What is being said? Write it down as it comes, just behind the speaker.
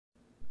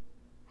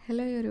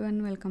Hello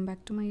everyone, welcome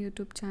back to my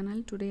YouTube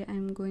channel. Today I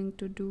am going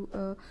to do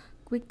a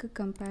quick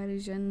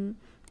comparison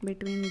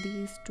between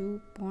these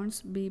two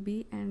Pond's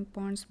BB and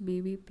Pond's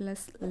BB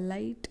Plus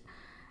Light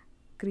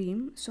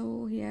cream.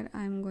 So here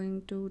I am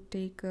going to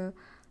take a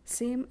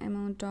same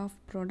amount of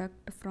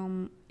product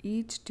from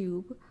each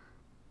tube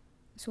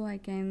so I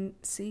can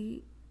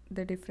see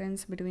the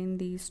difference between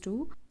these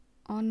two.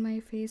 On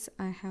my face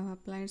I have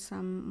applied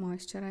some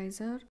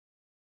moisturizer.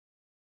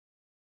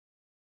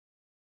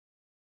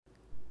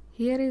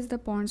 Here is the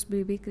Pond's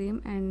BB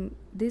cream and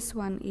this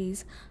one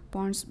is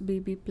Pond's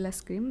BB Plus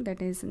cream that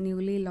is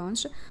newly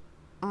launched.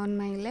 On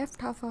my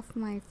left half of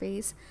my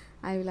face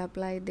I will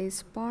apply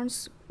this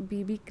Pond's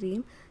BB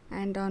cream,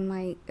 and on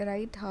my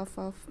right half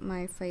of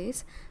my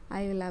face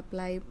I will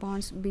apply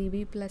Pond's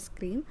BB Plus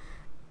cream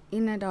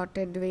in a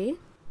dotted way.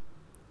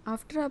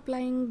 After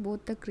applying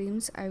both the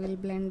creams I will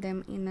blend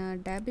them in a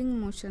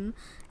dabbing motion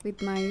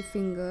with my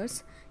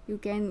fingers. You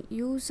can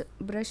use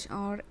brush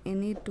or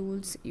any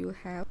tools you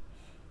have.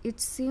 It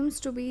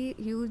seems to be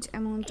huge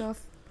amount of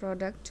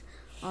product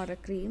or a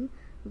cream,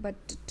 but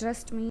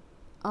trust me,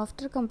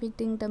 after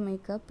completing the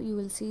makeup you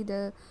will see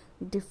the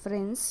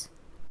difference.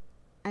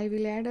 I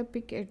will add a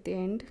pic at the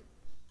end.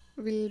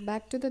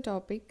 Back to the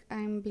topic. I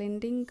am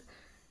blending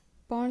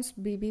Pond's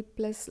BB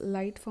Plus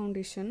Light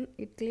Foundation.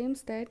 It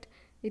claims that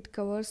it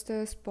covers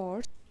the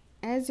spots.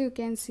 As you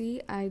can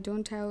see, I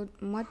don't have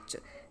much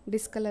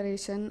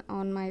discoloration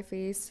on my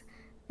face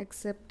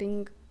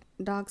excepting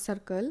dark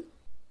circle.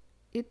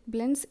 It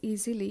blends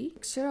easily. The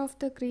texture of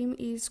the cream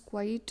is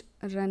quite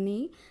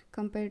runny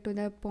compared to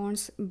the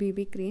Pond's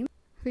BB cream,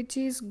 which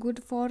is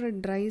good for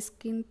dry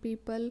skin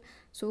people,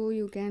 so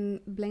you can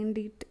blend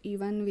it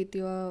even with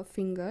your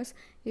fingers.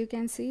 You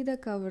can see the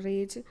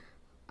coverage,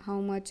 how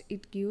much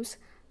it gives.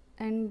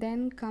 And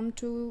then come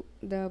to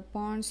the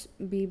Pond's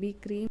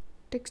BB cream.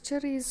 Texture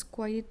is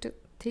quite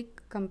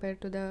thick compared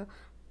to the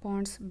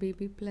Pond's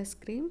BB Plus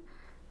cream,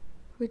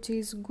 which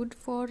is good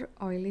for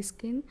oily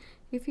skin.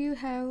 If you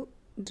have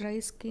dry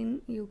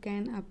skin, you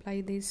can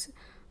apply this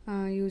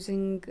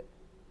using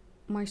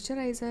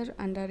moisturizer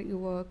under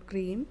your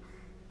cream.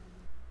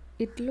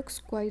 It looks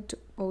quite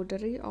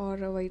powdery or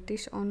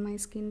whitish on my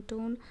skin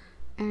tone,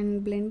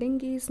 and blending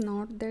is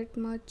not that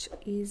much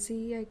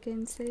easy, I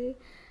can say,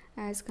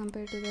 as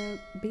compared to the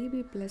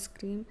BB Plus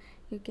cream.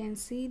 You can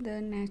see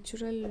the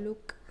natural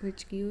look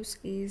which gives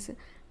is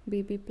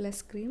BB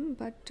Plus cream,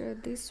 but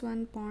this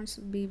one Pond's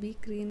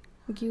BB cream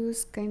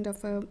gives kind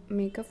of a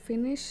makeup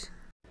finish.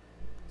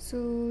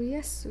 So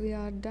yes, we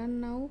are done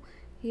now.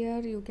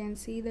 Here you can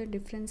see the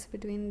difference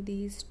between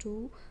these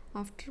two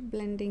after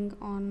blending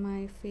on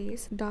my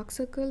face. Dark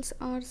circles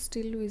are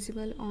still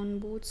visible on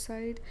both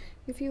sides.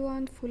 If you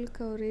want full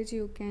coverage,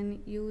 you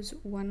can use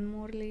one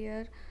more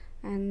layer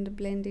and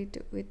blend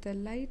it with a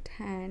light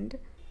hand.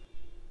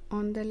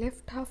 On the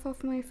left half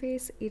of my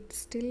face it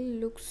still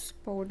looks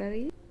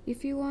powdery.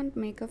 If you want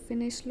makeup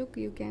finish look,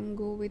 you can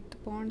go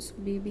with Pond's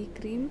BB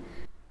cream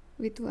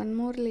with one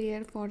more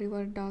layer for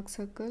your dark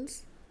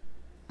circles.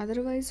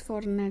 Otherwise,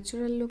 for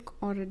natural look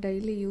or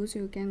daily use,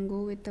 you can go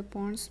with the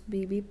Pond's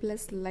BB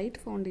Plus Light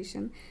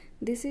Foundation.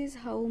 This is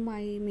how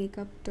my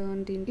makeup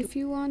turned into. If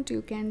you want,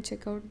 you can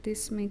check out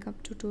this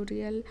makeup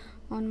tutorial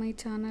on my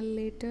channel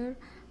later,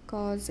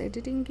 cause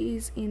editing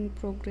is in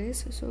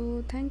progress.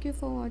 So thank you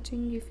for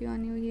watching. If you are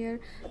new here,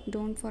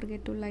 don't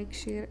forget to like,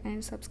 share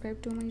and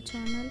subscribe to my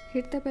channel.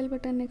 Hit the bell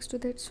button next to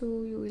that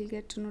so you will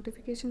get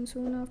notification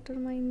soon after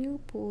my new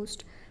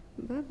post.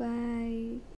 Bye bye.